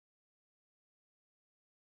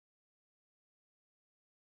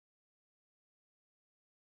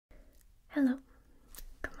Hello,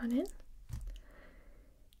 come on in.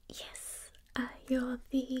 Yes, you're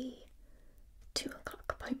the 2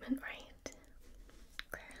 o'clock appointment, right?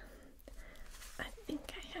 Okay. I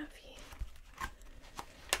think I have you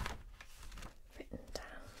written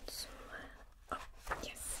down somewhere. Oh,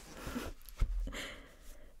 yes.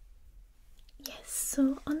 Yes,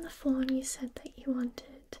 so on the phone you said that you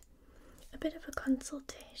wanted a bit of a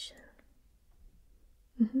consultation.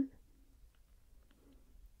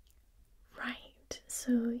 Right,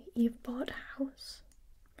 so you've bought a house.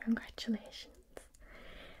 Congratulations.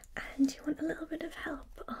 And you want a little bit of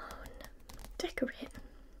help on decorating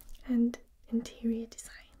and interior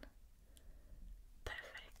design.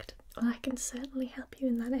 Perfect. Well, I can certainly help you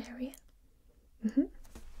in that area.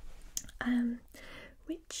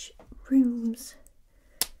 Which rooms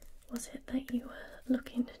was it that you were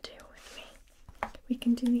looking to do with me? We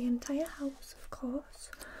can do the entire house, of course,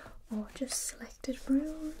 or just selected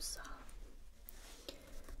rooms, or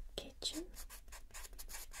kitchen.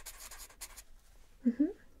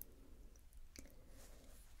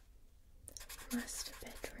 Master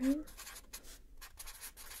bedroom.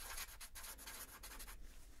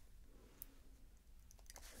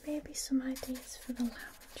 Maybe some ideas for the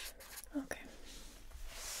lounge. Okay.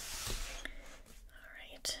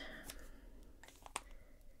 Alright.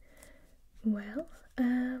 Well,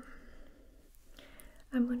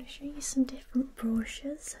 I'm going to show you some different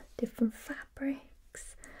brochures, different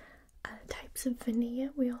fabrics, types of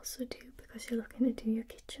veneer we also do because you're looking to do your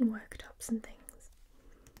kitchen worktops and things.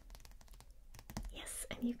 Yes,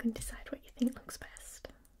 and you can decide what you think looks best.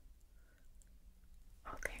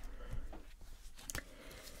 Okay.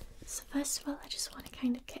 So first of all, I just want to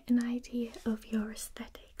kind of get an idea of your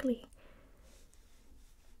aesthetically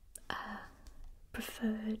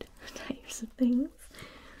preferred types of things.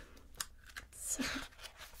 So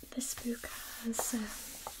this book has a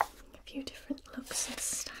few different looks and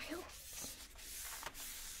styles.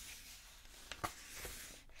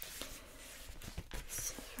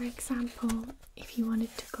 So for example, if you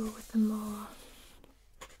wanted to go with a more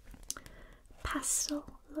pastel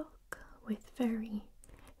look with very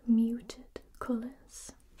muted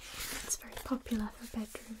colours, it's very popular for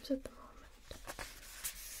bedrooms at the moment.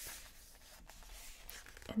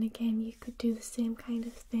 And again, you could do the same kind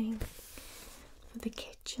of thing for the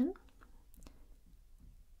kitchen.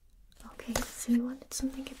 Okay, so you wanted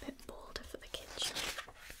something a bit bolder for the kitchen.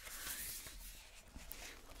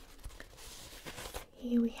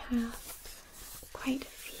 Here we have quite a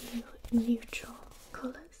few neutral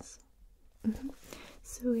colours.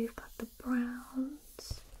 So we've got the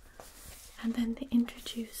browns, and then they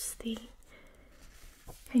introduce the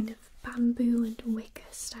kind of bamboo and wicker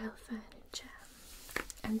style furniture.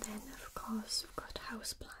 And then of course we've got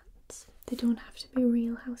house plants. They don't have to be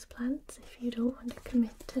real house plants if you don't want to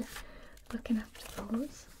commit to looking after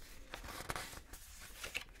those.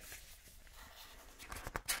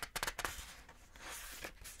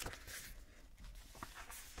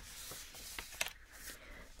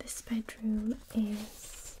 This bedroom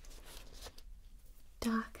is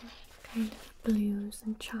darker kind of blues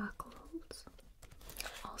and charcoals.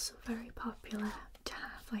 Also very popular to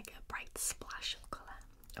have like a bright splash of colour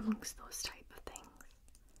amongst those type of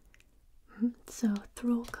things. So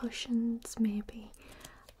throw cushions, maybe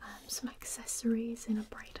some accessories in a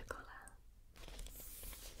brighter colour.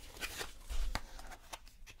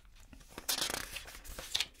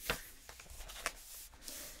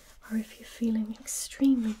 Or if you're feeling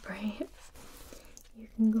extremely brave, you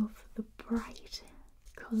can go for the bright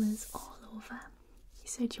colours all over. You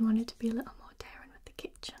said you wanted to be a little more daring with the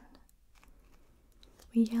kitchen.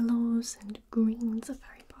 Yellows and greens are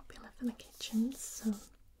very popular for the kitchens, so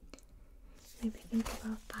maybe think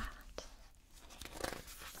about that.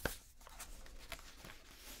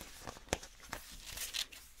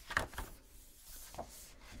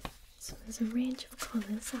 So there's a range of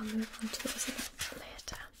colours. I'll move on to those a bit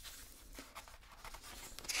later.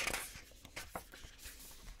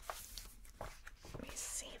 Let me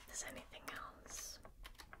see if there's anything else.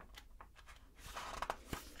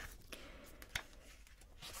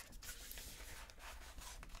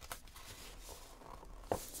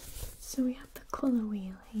 So we have the colour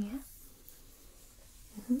wheel here.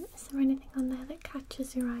 Is there anything on there that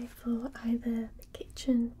catches your eye for either the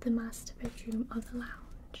kitchen, the master bedroom or the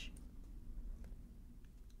lounge?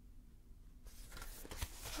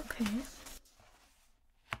 Okay.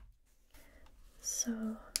 So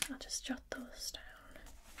I'll just jot those down.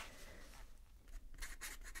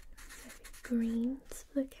 Maybe greens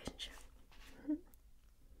for the kitchen.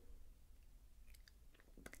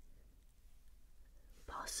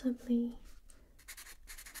 Possibly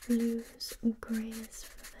blues and greys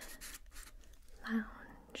for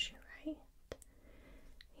lounge, right?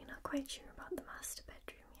 You're not quite sure about the master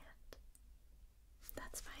bedroom yet.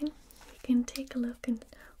 That's fine. We can take a look and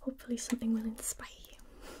hopefully something will inspire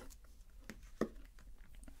you.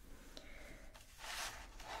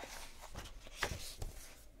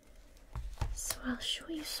 So I'll show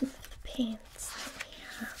you some of the paints that we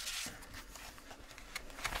have.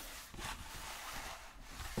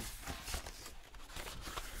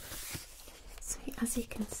 So as you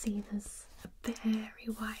can see, there's a very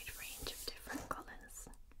wide range of different colours.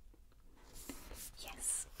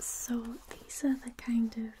 Yes, so these are the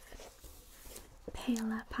kind of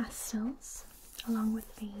paler pastels along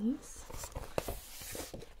with these.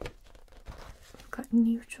 We've got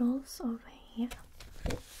neutrals over here.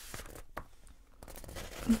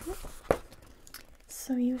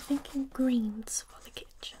 So you were thinking greens for the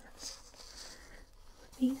kitchen.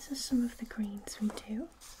 These are some of the greens we do.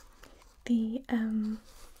 The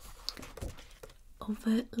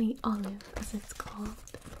overtly olive, as it's called,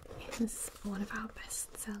 is one of our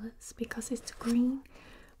best sellers because it's green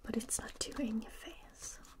but it's not too in your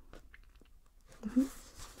face.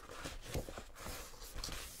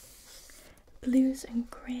 Blues and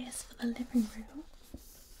greys for the living room.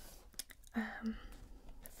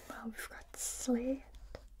 Well, we've got slate.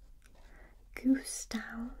 Goose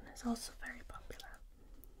down is also very popular.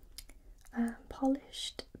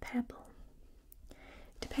 Polished pebble.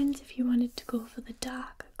 Depends if you wanted to go for the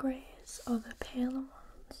darker greys or the paler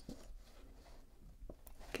ones.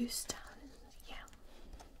 Goose down, yeah.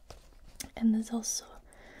 And there's also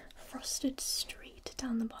frosted street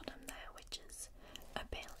down the bottom there, which is a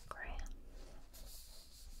pale grey.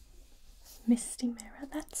 Misty mirror,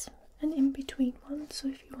 that's an in-between one, so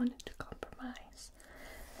if you wanted to compromise,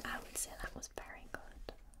 I would say that was very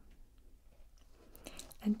good.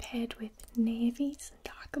 And paired with navies and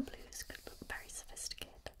darker blues could look very sophisticated.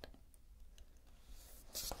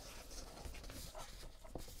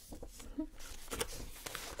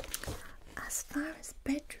 As far as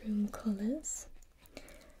bedroom colours,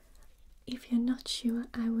 if you're not sure,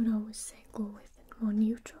 I would always say go with more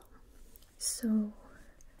neutral. So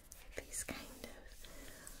these kind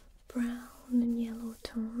of brown and yellow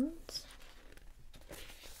tones,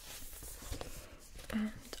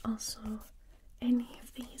 and also any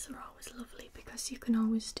of these are always lovely because you can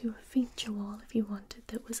always do a feature wall if you wanted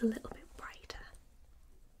that was a little bit brighter.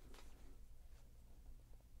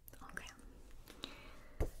 Okay,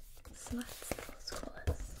 so that's those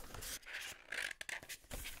colours.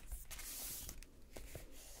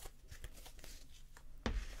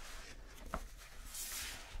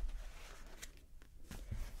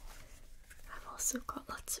 I've also got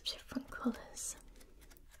lots of different colours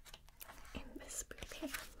in this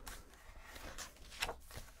bouquet.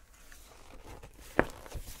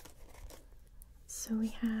 So we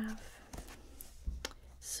have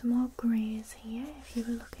some more greys here if you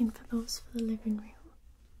were looking for those for the living room.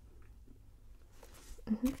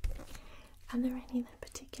 Are there any that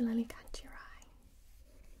particularly catch your eye?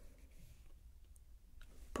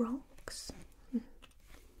 Bronx and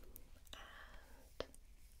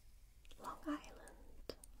Long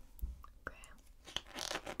Island. Okay.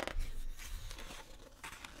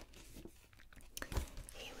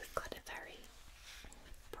 Here we've got a very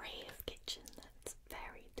brave kitchen that's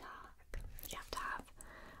very dark. You have to have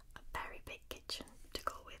a very big kitchen to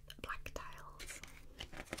go with black tiles.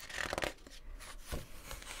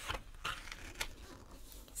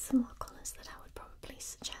 Some more colours that I would probably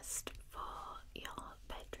suggest for your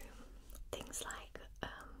bedroom. Things like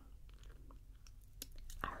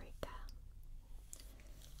Arica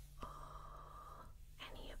or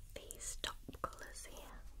any of these top colours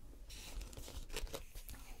here.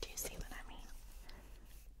 Do you see what I mean?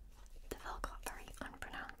 They've all got very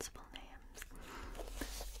unpronounceable names.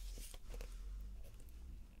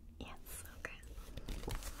 Yes, okay.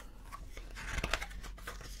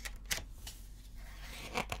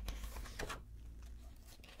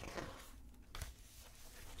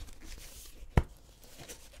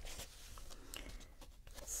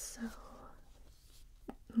 So,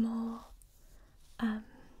 more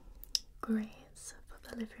greys for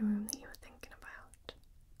the living room that you were thinking about.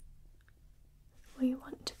 Will you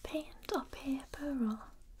want to paint or paper or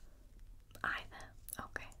either?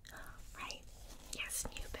 Okay, right. Yes,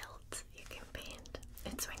 new builds you can paint.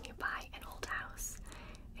 It's when you buy an old house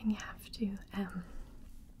and you have to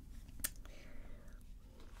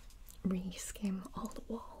re-skim all the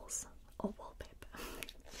walls or wallpaper.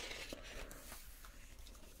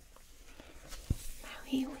 Now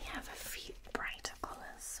here we have a few brighter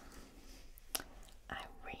colours. I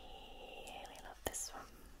really love this one.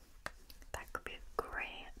 That could be a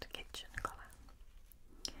great kitchen colour.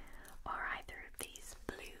 Or either of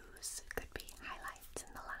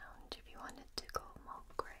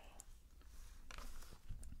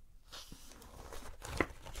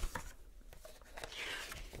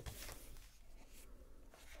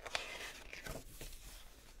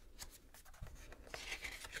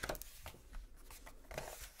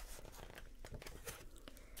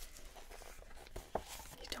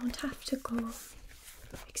don't have to go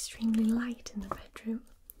extremely light in the bedroom,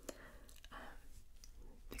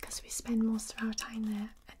 because we spend most of our time there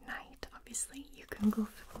at night. Obviously, you can go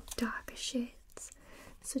for darker shades,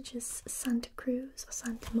 such as Santa Cruz or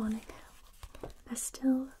Santa Monica. They're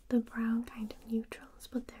still the brown kind of neutrals,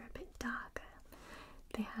 but they're a bit darker.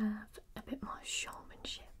 They have a bit more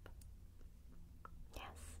showmanship. Yes.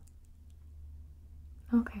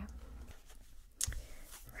 Okay.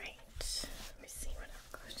 Right. Let me see what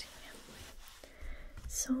I've got here.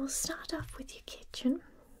 So we'll start off with your kitchen,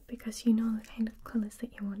 because you know the kind of colours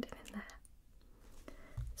that you wanted in there.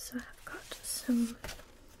 So I've got some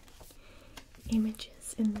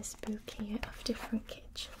images in this book here of different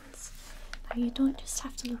kitchens. Now you don't just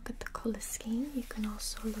have to look at the colour scheme, you can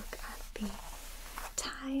also look at the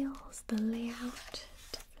tiles, the layout,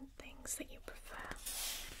 different things that you prefer.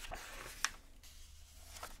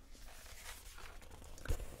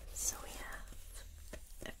 So we have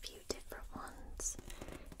a few different ones.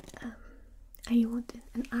 Are you wanting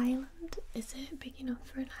an island? Is it big enough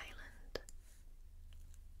for an island?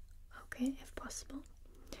 Okay, if possible.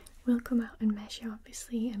 We'll come out and measure,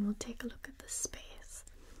 obviously, and we'll take a look at the space.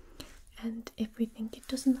 And if we think it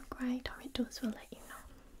doesn't look right, or it does, we'll let you know.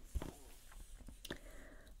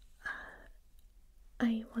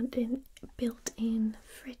 I want in built-in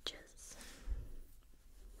fridges.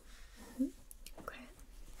 Okay.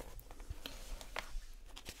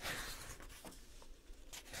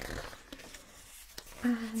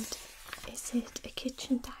 And is it a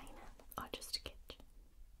kitchen diner or just a kitchen?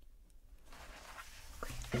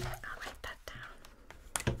 Okay, I'll write that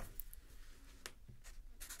down.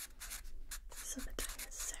 So the diner's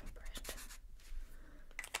separate.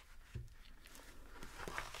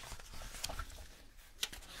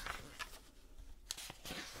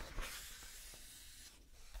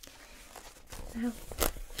 Now,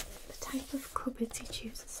 the type of cupboards you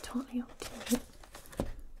choose is totally up to you.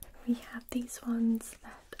 We have these ones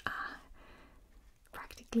that are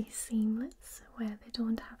practically seamless, where they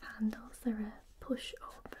don't have handles, they're a push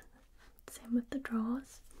open. Same with the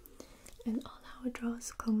drawers, and all our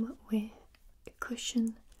drawers come with a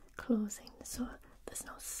cushion closing, so there's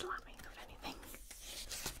no slamming of anything.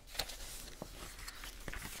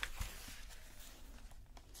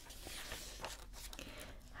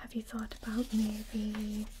 Have you thought about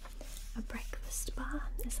maybe a breakfast bar?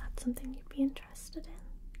 Is that something you'd be interested in?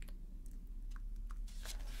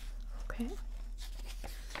 Okay.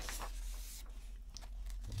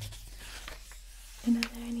 And are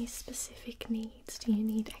there any specific needs? Do you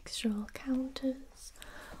need extra counters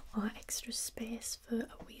or extra space for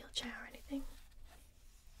a wheelchair or anything?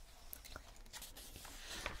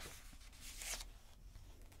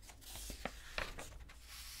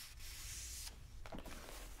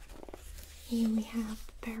 Here we have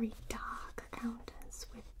very dark counters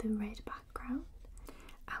with the red background.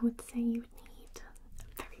 I would say you would need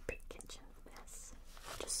a very big kitchen for this,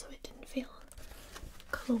 just so it didn't feel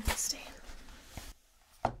closed in.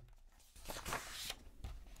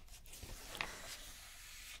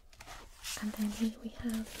 And then here we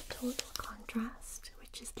have Total Contrast,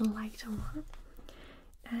 which is the lighter one,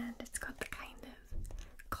 and it's got the kind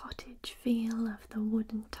of cottage feel of the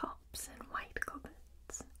wooden tops and white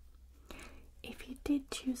cupboards. If you did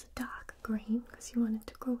choose a dark green, because you wanted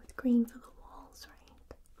to go with green for the walls,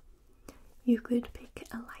 right, you could pick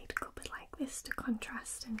a light cupboard like this to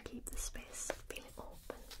contrast and keep the space feeling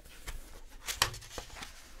open.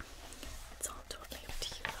 It's all totally up to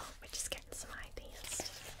you though, we're just getting some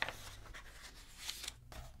ideas.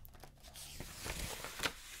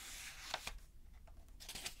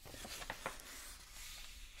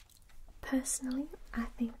 Personally, I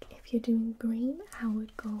think if you're doing green, I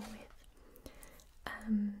would go with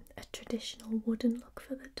a traditional wooden look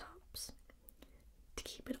for the tops to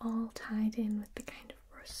keep it all tied in with the kind of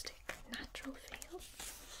rustic, natural feel.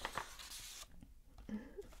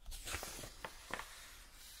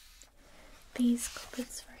 These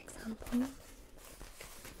cupboards, for example,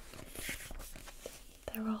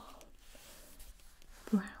 they're all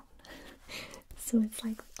brown, so it's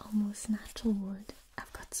like almost natural wood.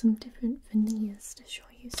 I've got some different veneers to show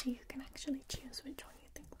you so you can actually choose which one you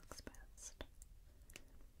think looks best.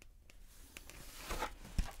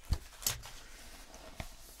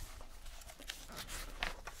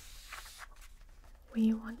 Were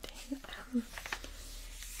you wanting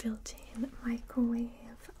built-in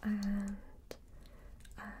microwave and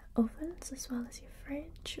ovens as well as your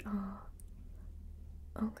fridge, or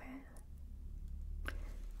okay?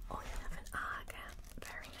 Oh, you have an Aga,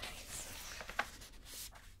 very nice.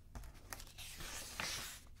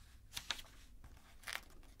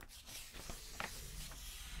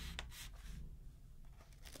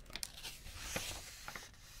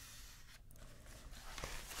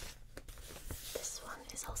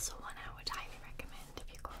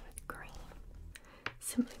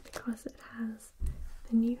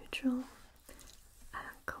 the neutral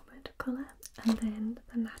covered colour, and then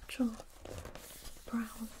the natural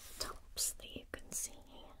brown tops that you can see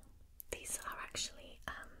here. These are actually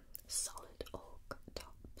solid oak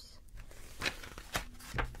tops.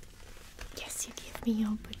 Yes, you gave me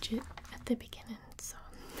your budget at the beginning, so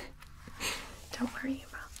don't worry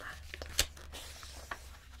about that.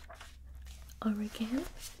 Or again,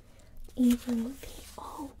 even the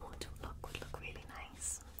all wood would look really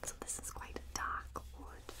nice. So this is quite a dark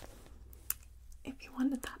wood. If you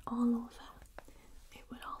wanted that all over, it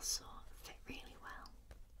would also fit really well.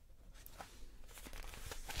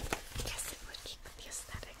 Yes, it would keep the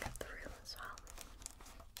aesthetic of the room as well.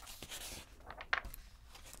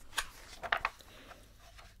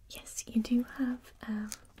 Yes, you do have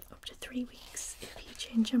up to 3 weeks if you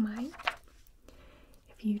change your mind.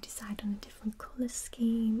 If you decide on a different colour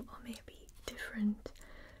scheme or maybe different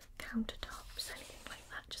countertops, anything like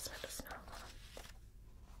that, just let us know.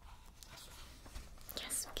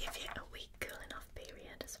 Yes, we'll give you a week cooling off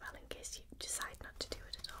period as well in case you decide not to do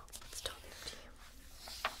it at all. It's totally up to you.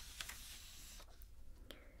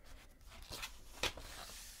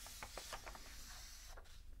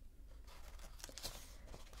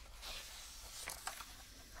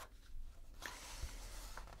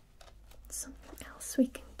 Something else we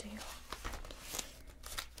can do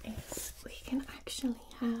is we can actually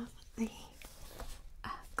have the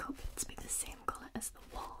cupboards be the same colour as the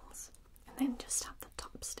walls, and then just have the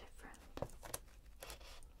tops different.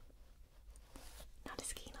 Not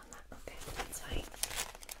as keen on that, okay, that's fine.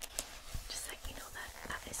 Just let you know that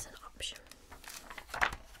that is an option.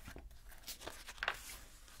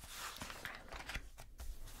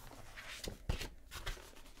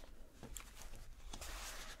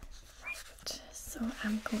 Right, so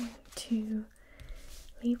I'm going to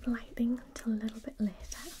leave lighting until a little bit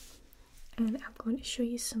later, and I'm going to show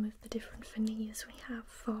you some of the different veneers we have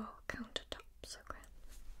for countertops, okay?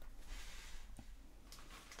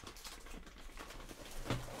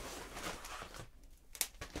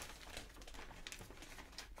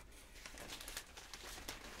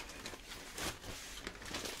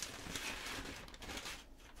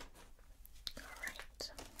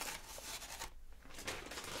 Alright.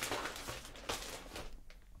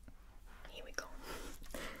 Here we go.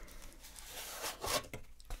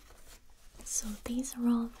 So these are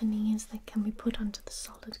all veneers that can be put onto the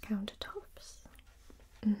solid countertops.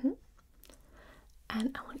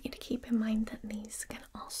 And I want you to keep in mind that these can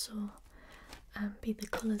also be the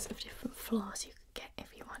colours of different floors you could get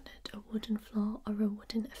if you wanted a wooden floor or a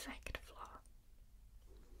wooden effect floor.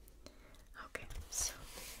 Okay, so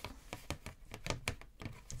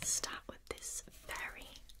start with this very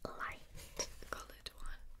light coloured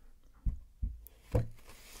one.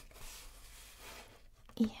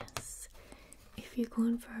 Yes, if you're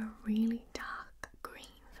going for a really dark green,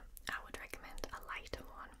 I would recommend a lighter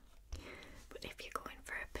one. But if you're going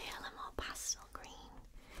for a pale and more pastel green,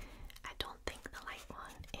 I don't think the light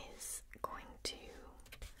one is going to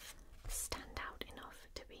stand out enough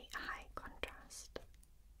to be high contrast.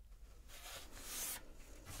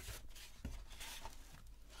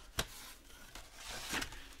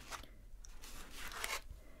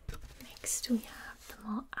 Next we have the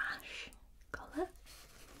more ash colour.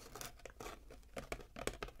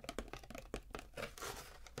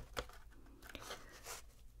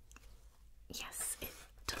 Yes, it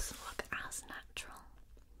doesn't look as natural.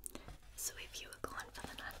 So if you were going for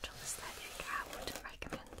the natural aesthetic, I would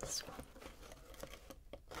recommend this one.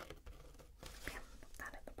 Okay, put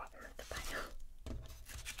that at the bottom of the pile.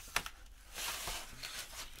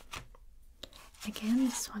 Again,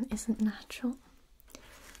 this one isn't natural,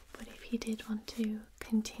 but if you did want to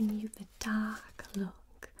continue the dark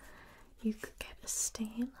look, you could get a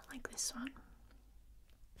stain like this one.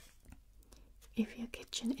 If your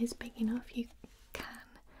kitchen is big enough, you can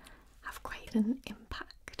have quite an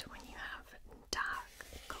impact when you have dark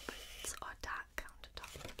cupboards or dark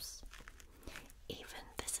countertops. Even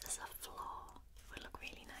this as a floor would look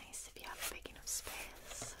really nice if you have a big enough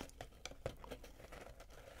space.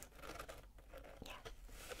 Yeah.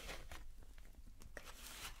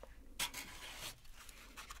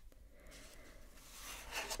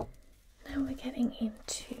 Now we're getting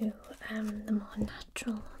into the more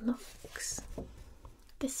natural looks.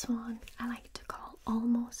 This one I like to call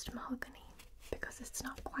almost mahogany because it's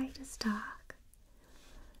not quite as dark,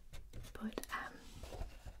 but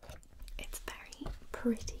it's very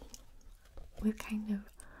pretty with kind of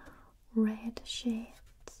red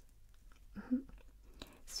shades.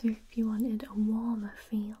 So if you wanted a warmer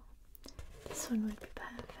feel, this one would be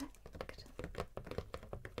perfect.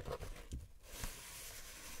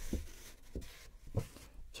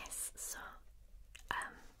 Yes, so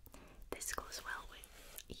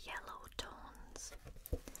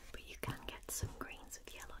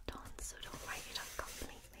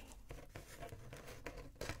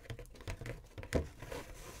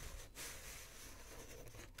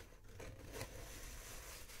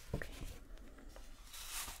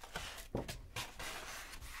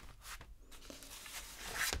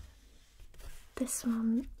this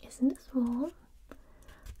one isn't as warm,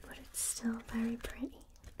 but it's still very pretty.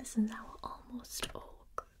 This is our almost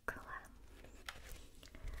oak colour.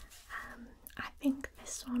 I think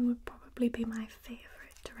this one would probably be my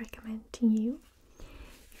favourite to recommend to you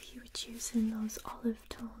if you were choosing those olive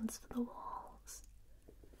tones for the walls,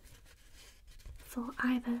 for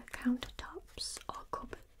either countertops or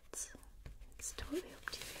cupboards. It's totally up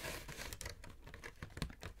to you.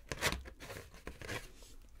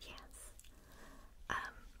 Yes.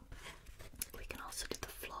 We can also do the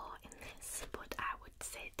floor in this, but I would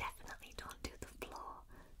say definitely don't do the floor,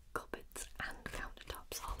 cupboards and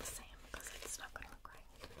countertops all the same, because it's not going to look right.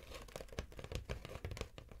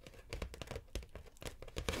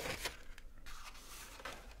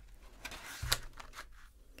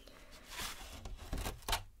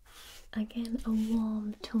 Again, a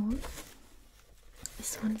warm tone.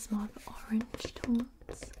 This one is more of orange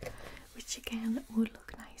tones, which again would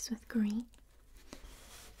look nice with green.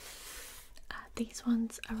 These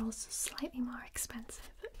ones are also slightly more expensive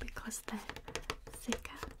because they're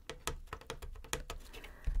thicker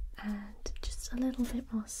and just a little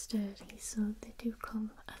bit more sturdy, so they do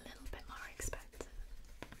come a little bit more expensive.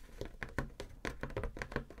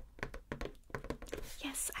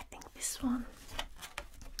 Yes, I think this one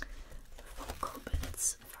for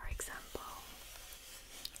cupboards, for example,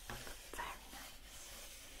 would look very nice.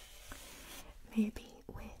 Maybe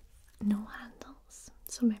with no handles,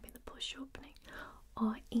 so maybe the push opening,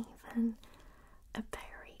 or even a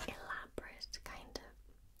very elaborate kind of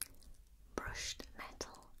brushed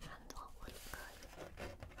metal handle would look good.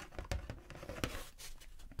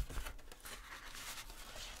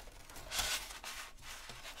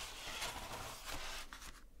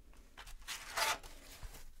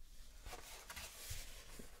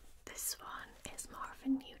 This one is more of a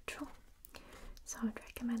neutral, so I would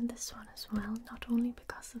recommend this one as well, not only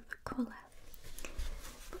because of the colour,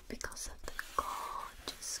 but because of the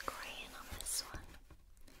gorgeous grain on this one.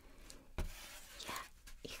 Yeah,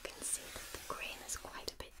 you can see that the grain is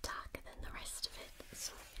quite a bit darker than the rest of it,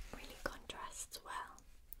 so it really contrasts well.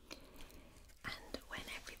 And when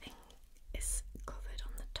everything is covered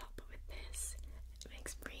on the top with this, it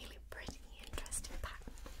makes really pretty, interesting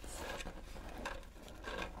patterns.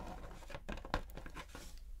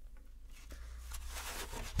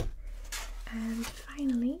 And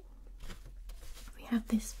finally, we have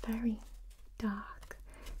this very dark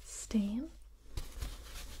stain.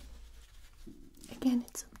 Again,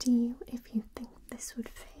 it's up to you if you think this would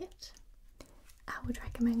fit. I would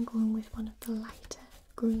recommend going with one of the lighter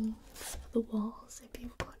greens for the walls if you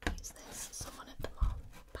were going to use this, so one of the more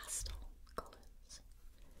pastel colours.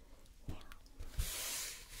 Yeah.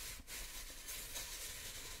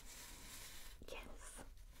 Yes.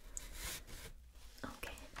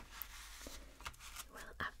 Okay. Well,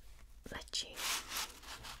 I'll let you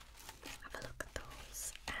have a look at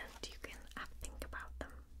those and you can have a think about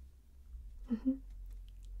them.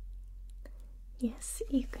 Yes,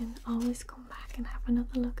 you can always come back and have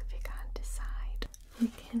another look if you can't decide. We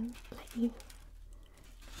can let you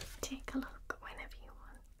take a look whenever you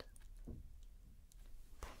want.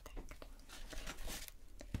 Perfect.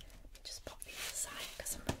 Just pop these aside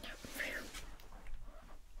because I'm running out of room.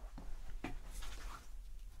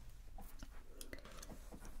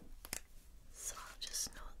 So I'll just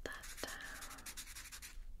note that down.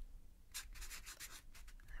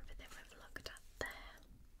 Everything we've looked at there.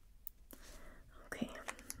 Okay,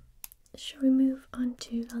 shall we move on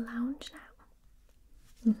to the lounge now?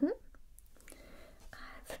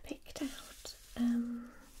 I've picked out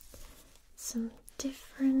some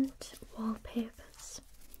different wallpapers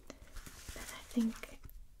that I think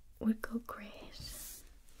would go great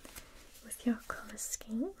with your colour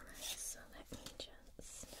scheme. So let me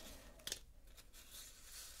just...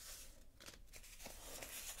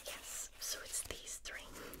 Yes, so it's these three.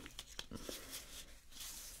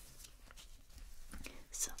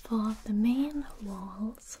 So for the main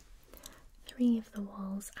walls, three of the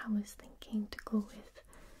walls, I was thinking to go with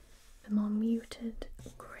the more muted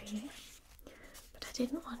grey, but I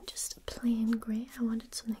didn't want just a plain grey, I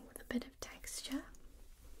wanted something with a bit of texture.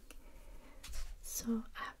 So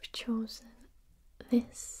I've chosen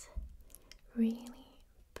this really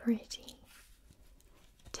pretty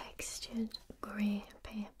textured grey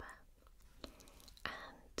paper,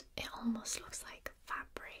 and it almost looks like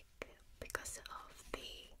fabric because of the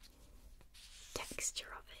texture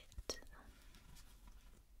of it.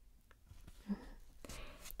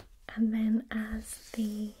 And then as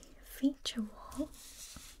the feature wall,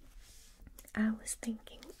 I was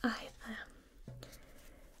thinking either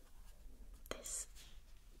this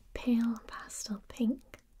pale pastel pink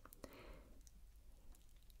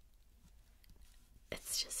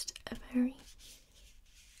very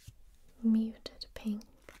muted pink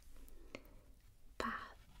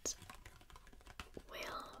that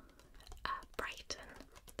will brighten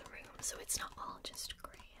the room so it's not all just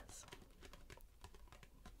greys.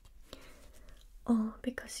 Or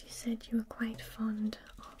because you said you were quite fond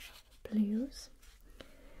of blues,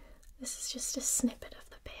 this is just a snippet of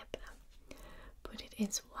the paper, but it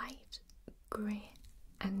is white, grey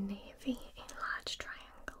and navy in large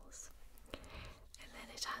triangles, and then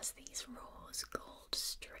it has these rose gold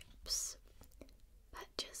strips that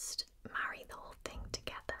just marry the whole thing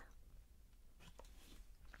together.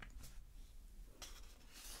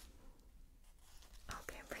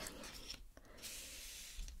 Okay, brilliant.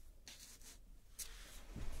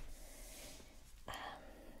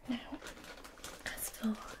 Now, as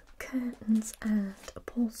for curtains and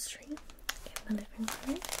upholstery in the living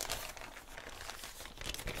room,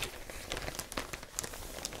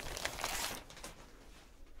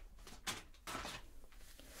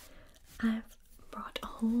 I've brought a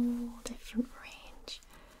whole different range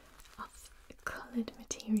of coloured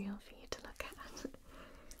material for you to look at.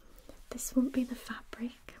 This won't be the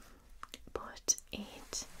fabric, but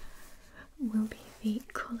it will be the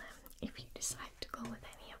colour if you decide to go with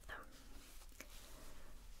any of them.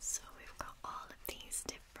 So we've got all of these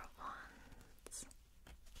different ones.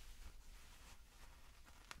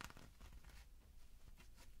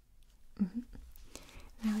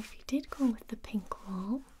 Now if you did go with the pink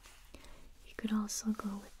wall, you could also go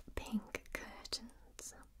with pink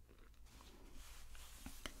curtains.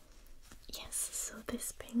 Yes, so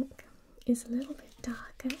this pink is a little bit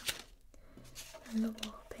darker than the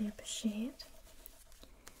wallpaper shade,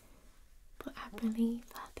 but I believe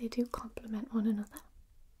that they do complement one another.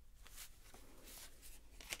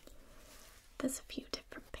 There's a few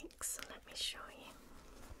different pinks, so let me show you.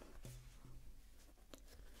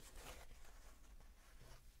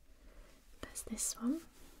 There's this one,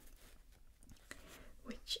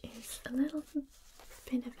 which is a little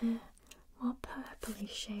bit of a more purpley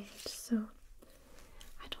shade, so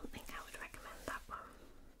I don't think I would recommend that one.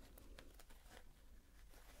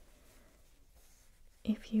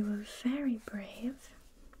 If you were very brave,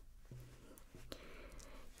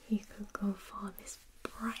 you could go for this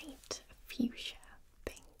bright fuchsia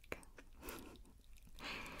pink.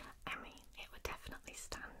 I mean, it would definitely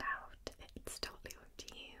stand out. It's totally up to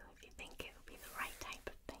you if you think it would be the right type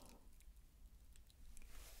of thing.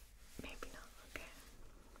 Maybe not. Okay.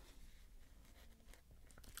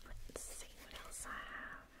 Let's see what else I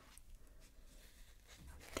have.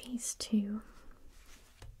 These two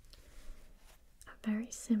are very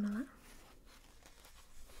similar,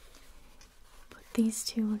 but these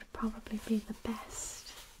two would probably be the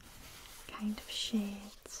best kind of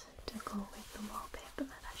shades to go with the wallpaper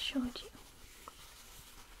that I showed you.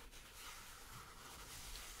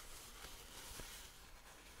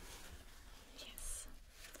 Yes,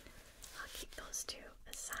 I'll keep those two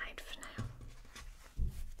aside for now.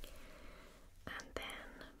 And then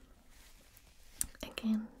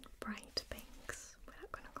again, bright pinks. We're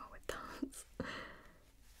not going to go with those.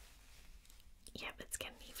 Yep, it's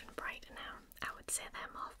getting even brighter now. I would say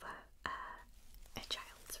they're more for a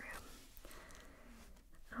child's room.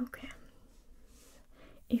 Okay.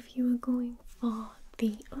 If you were going for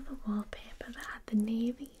the other wallpaper that had the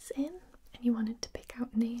navies in, and you wanted to pick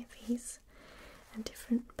out navies and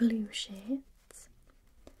different blue shades,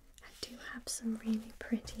 I do have some really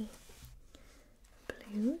pretty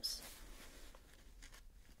blues.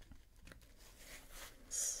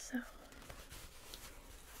 So,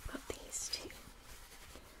 I've got these two.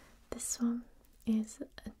 This one is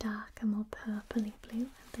a darker, more purpley blue,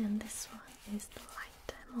 and then this one is the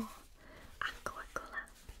lighter, more aqua colour.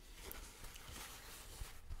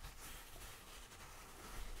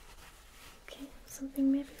 Okay,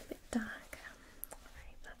 something maybe a bit darker.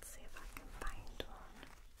 Alright, let's see if I can find one.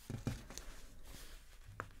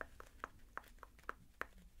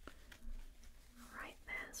 Alright,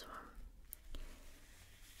 there's one.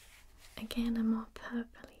 Again, a more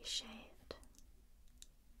purpley shade.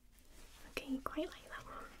 Okay, you quite like that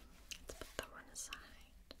one. Let's put that one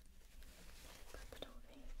aside. Put it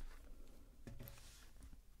over here.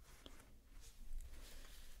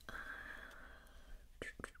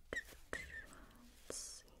 Let's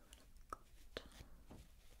see what I've got.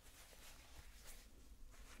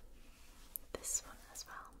 This one as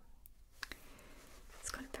well. It's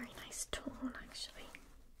got a very nice tone actually.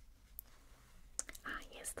 Ah,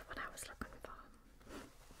 yes, the one I was looking for.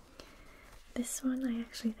 This one I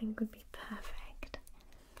actually think would be perfect.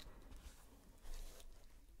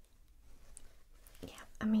 Yeah,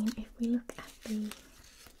 I mean, if we look at the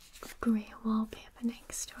grey wallpaper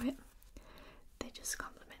next to it, they just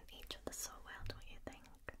complement each other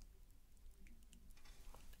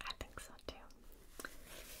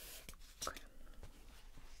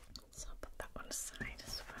side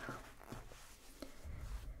as well.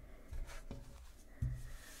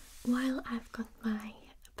 While I've got my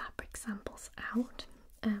fabric samples out,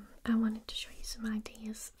 I wanted to show you some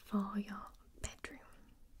ideas for your bedroom.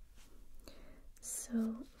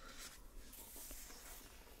 So,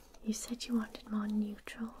 you said you wanted more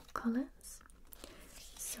neutral colours,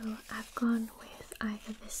 so I've gone with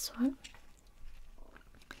either this one,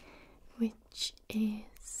 which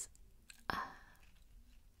is a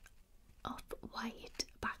off-white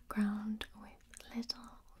background with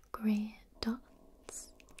little grey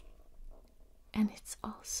dots, and it's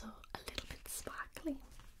also a little bit sparkly.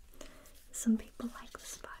 Some people like the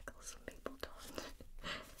sparkle, some people don't.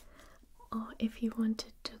 Or if you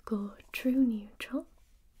wanted to go true neutral,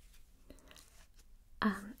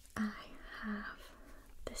 I have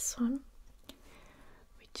this one,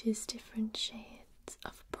 which is different shades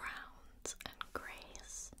of browns and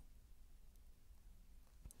greys.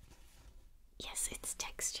 Yes, it's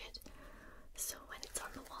textured, so when it's on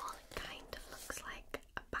the wall it kind of looks like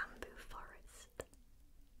a bamboo forest,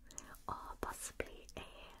 or possibly a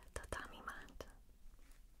tatami mat.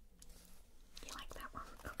 You like that one?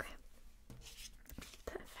 Okay.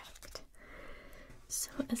 Perfect.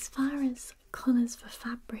 So as far as colours for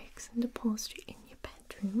fabrics and upholstery in your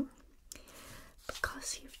bedroom,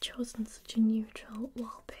 because you've chosen such a neutral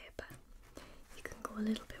wallpaper, you can go a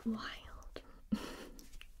little bit wild.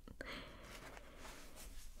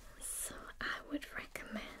 So I would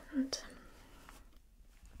recommend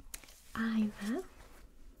either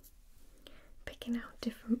picking out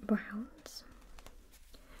different browns,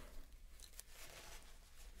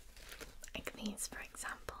 like these for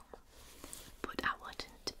example, but I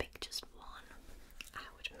wouldn't pick just one, I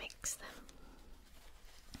would mix them.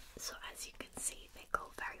 So as you can see, they go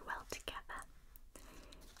very well together,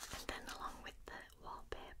 and then along with the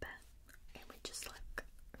wallpaper it would just look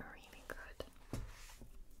really good.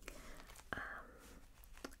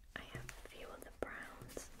 I have a few other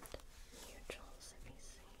browns and neutrals, if you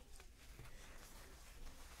see.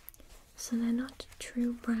 So they're not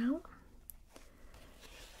true brown,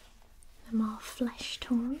 they're more flesh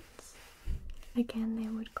tones. Again, they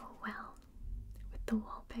would go well with the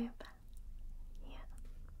wallpaper. Yeah.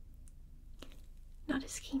 Not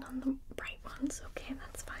as keen on the bright ones, okay,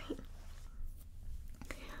 that's fine.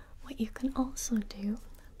 What you can also do,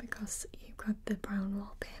 because you've got the brown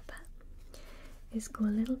wallpaper, is go a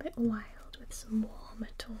little bit wild with some warmer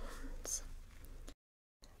tones.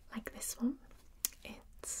 Like this one,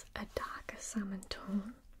 it's a darker salmon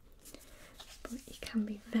tone, but you can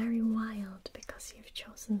be very wild because you've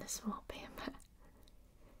chosen this wallpaper.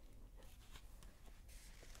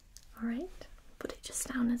 Alright, put it just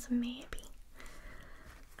down as a maybe.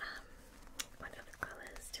 What other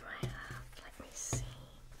colours do I have? Let me see.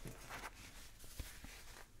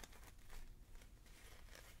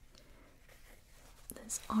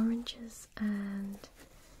 There's oranges and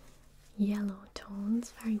yellow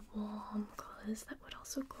tones, very warm colours that would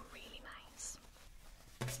also go really nice.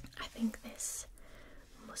 I think this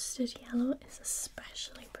mustard yellow is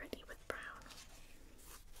especially pretty with brown.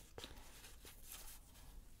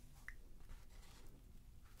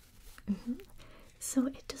 So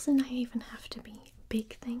it doesn't even have to be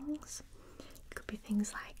big things. It could be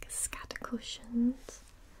things like scatter cushions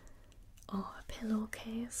or a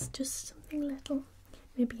pillowcase, just something little,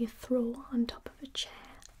 maybe a throw on top of a chair,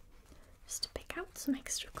 just to pick out some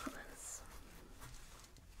extra colours.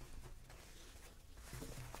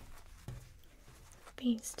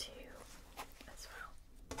 These two as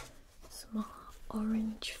well, some more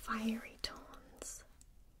orange fiery tones.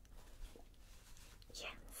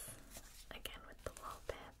 Yes, again with the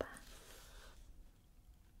wallpaper.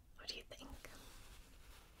 What do you think?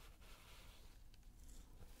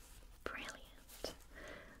 Brilliant.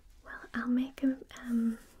 Well, I'll make a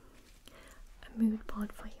mood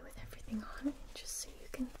board for you with everything on it, just so you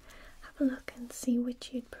can have a look and see which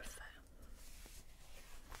you'd prefer.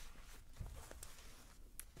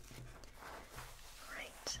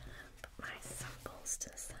 Right, put my samples to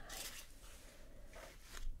the side.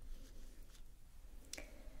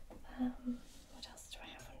 What else do I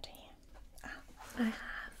have under here? I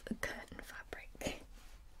have a curtain fabric.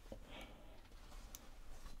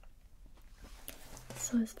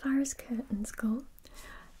 So as far as curtains go,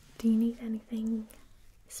 do you need anything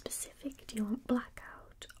specific? Do you want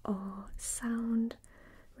blackout or sound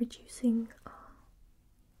reducing or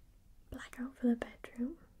blackout for the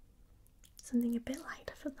bedroom? Something a bit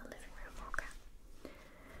lighter for the living room, okay.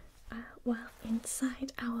 Well,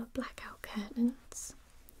 inside our blackout curtains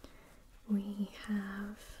we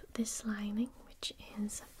have this lining, which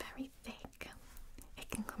is very thick. It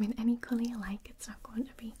can come in any colour you like, it's not going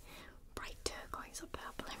to be bright turquoise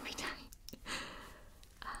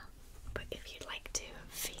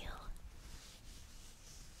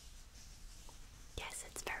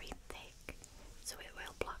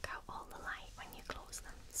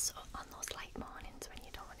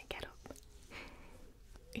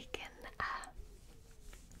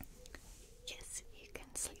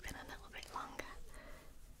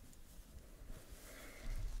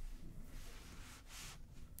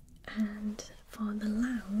And for the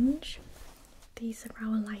lounge, these are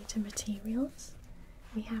our lighter materials.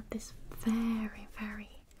 We have this very, very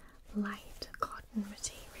light cotton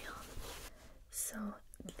material. So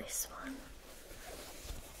this one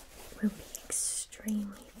will be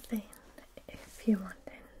extremely thin if you're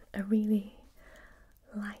wanting a really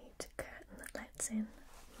light curtain that lets in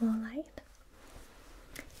more light.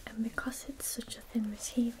 And because it's such a thin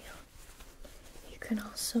material, you can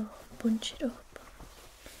also bunch it up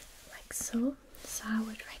like so. So I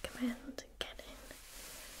would recommend getting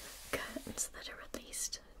curtains that are at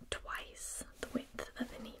least twice the width that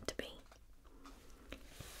they need to be.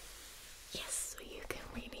 Yes, so you can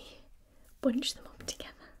really bunch them up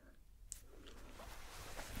together.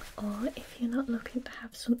 Or if you're not looking to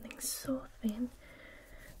have something so thin,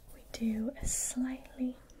 we do a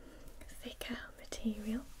slightly thicker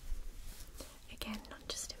material. Again, not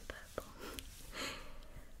just in purple.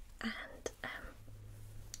 And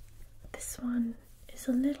this one is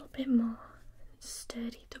a little bit more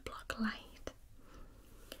sturdy to block light,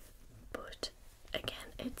 but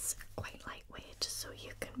again, it's quite lightweight, so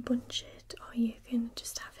you can bunch it or you can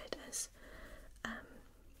just have it as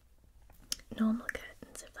normal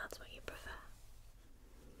curtains if that's what you prefer.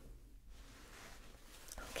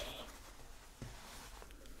 Okay,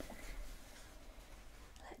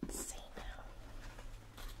 let's see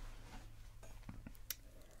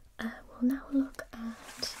now. We'll now look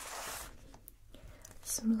at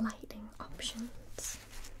some lighting options.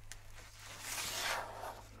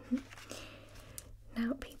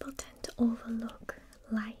 Now, people tend to overlook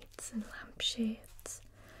lights and lampshades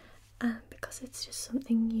because it's just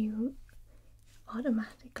something you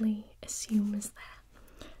automatically assume is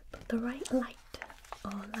there. But the right light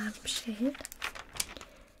or lampshade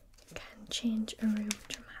can change a room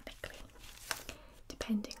dramatically,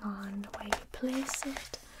 depending on where you place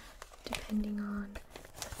it, depending on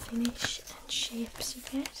the finish and shapes you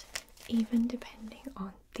get, even depending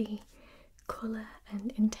on the colour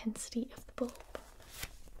and intensity of the bulb.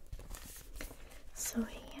 So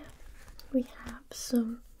here we have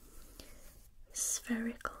some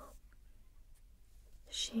spherical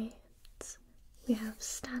shades. We have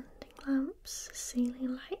standing lamps,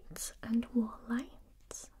 ceiling lights and wall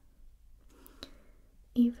lights,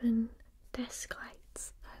 even desk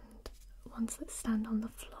lights and ones that stand on the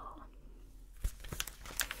floor.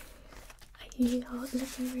 Your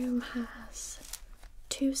living room has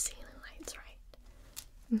 2 ceiling lights,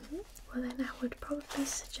 right? Well, then I would probably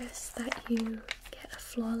suggest that you get a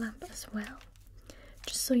floor lamp as well,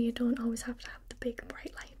 just so you don't always have to have the big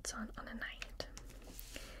bright lights on a night.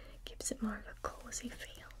 Gives it more of a cosy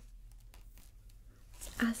feel.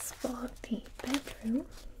 As for the bedroom,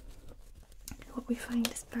 what we find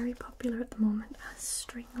is very popular at the moment as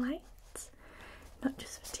string lights, not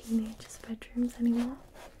just for teenagers' bedrooms anymore.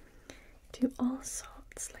 Do all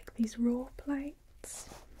sorts, like these rope lights,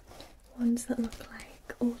 ones that look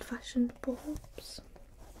like old-fashioned bulbs,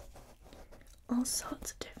 all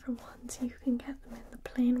sorts of different ones. You can get them in the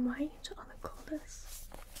plain white or the colours,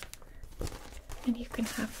 and you can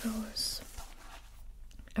have those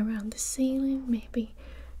around the ceiling, maybe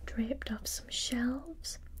draped off some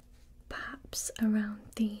shelves, perhaps around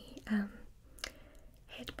the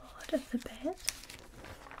headboard of the bed.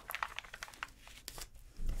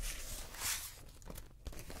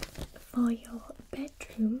 For your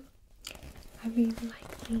bedroom, I really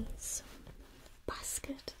like these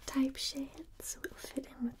basket type shades, so it'll fit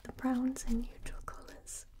in with the browns and neutral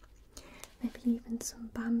colours. Maybe even some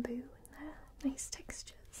bamboo in there, nice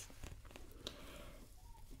textures.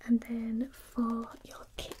 And then for your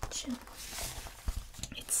kitchen,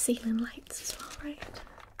 it's ceiling lights as well, right?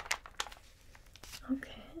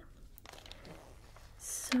 Okay,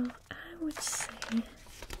 so I would say,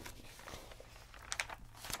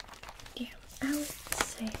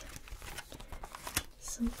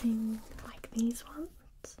 something like these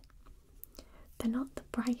ones. They're not the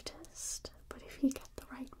brightest, but if you get the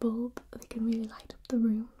right bulb, they can really light up the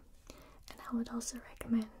room. And I would also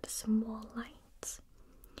recommend some wall lights.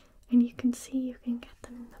 And you can see you can get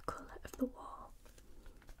them in the colour of the wall.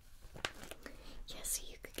 Yes,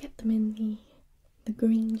 you could get them in the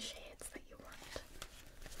green shades that you want.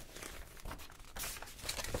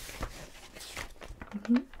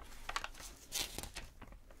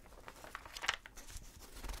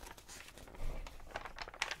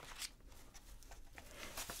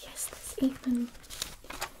 Even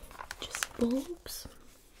just bulbs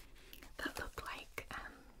that look like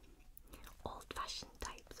old-fashioned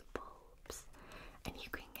types of bulbs, and you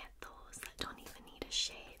can get those that don't even need a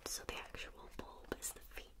shade, so the actual bulb is the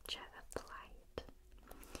feature of the light.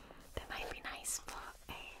 They might be nice for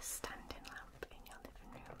a standing lamp in your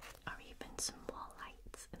living room,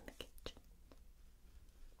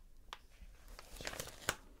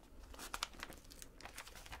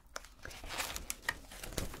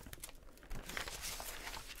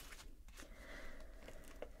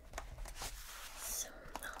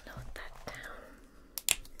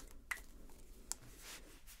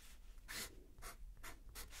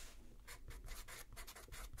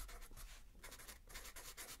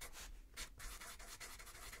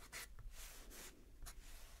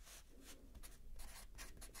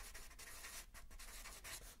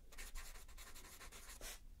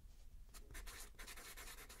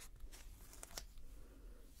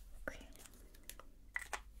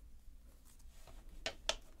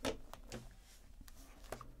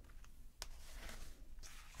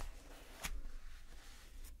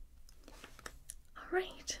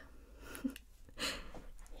 Alright.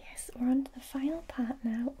 Yes, we're on to the final part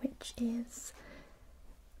now, which is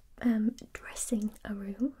dressing a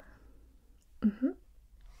room.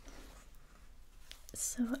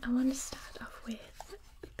 So I want to start off with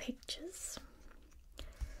pictures.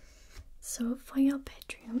 So for your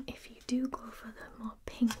bedroom, if you do go for the more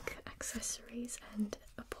pink accessories and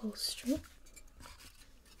upholstery,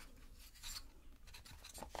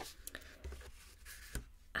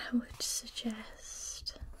 I would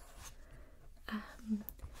suggest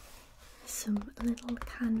some little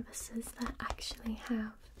canvases that actually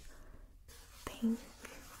have pink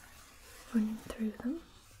running through them,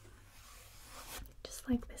 just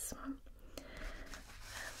like this one.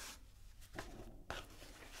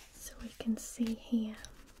 So we can see here,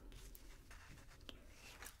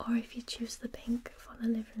 or if you choose the pink for the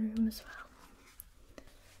living room as well,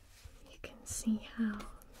 you can see how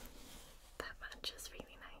that matches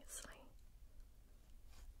really nicely.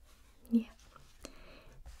 Yeah.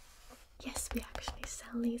 Yes, we actually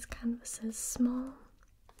sell these canvases small.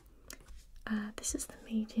 This is the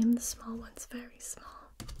medium, the small one's very small.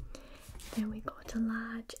 Then we go to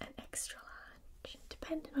large and extra large,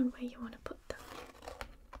 depending on where you want to put them.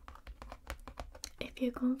 If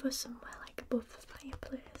you're going for somewhere like above the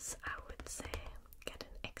fireplace, I would say get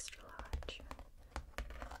an extra large.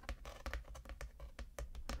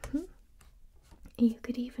 You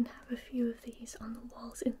could even have a few of these on the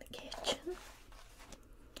walls in the kitchen.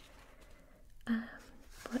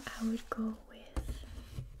 But I would go with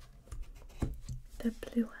the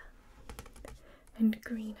bluer and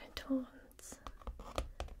greener tones.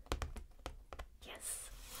 Yes,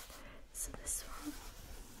 so this one,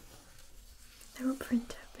 they're up for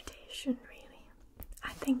interpretation really.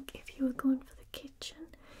 I think if you were going for the kitchen,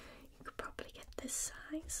 you could probably get this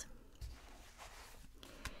size.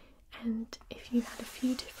 And if you had a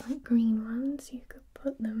few different green ones, you could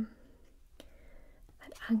put them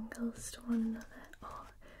at angles to one another,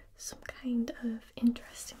 or some kind of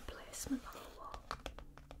interesting placement on the wall.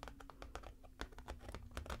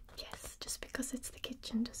 Yes, just because it's the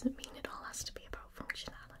kitchen doesn't mean it all has to be about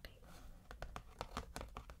functionality.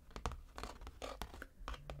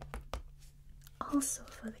 Also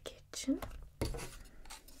for the kitchen,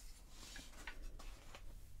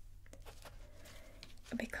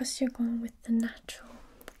 because you're going with the natural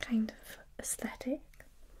kind of aesthetic,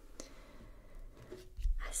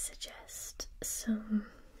 I suggest some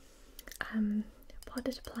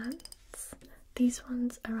potted plants. These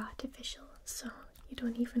ones are artificial, so you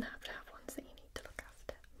don't even have to have ones that you need to look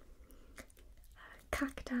after.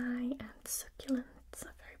 Cacti and succulents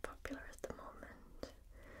are very popular at the moment.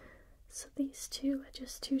 So these two are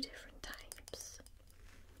just two different types.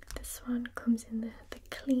 This one comes in the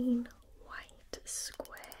clean white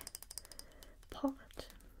square pot.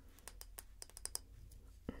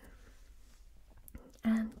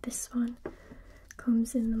 And this one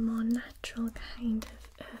comes in the more natural kind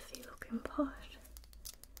of earthy looking pot,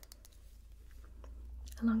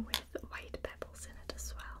 along with white pebbles in it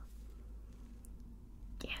as well.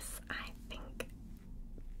 Yes, I think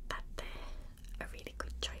that they're a really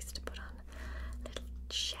good choice to put on little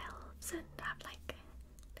shelves and have like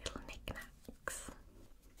little knickknacks,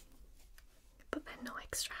 but they're no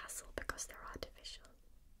extra hassle because they're artificial.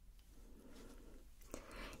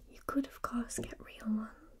 You could of course get real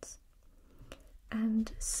ones,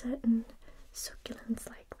 and certain succulents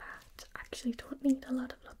like that actually don't need a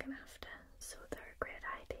lot of looking after, so they're a great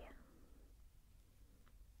idea.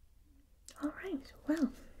 Alright,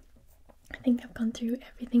 well, I think I've gone through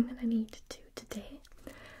everything that I need to today.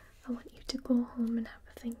 I want you to go home and have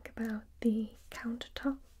a think about the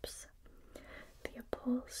countertops, the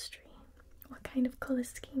upholstery, what kind of colour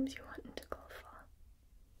schemes you're wanting to go for.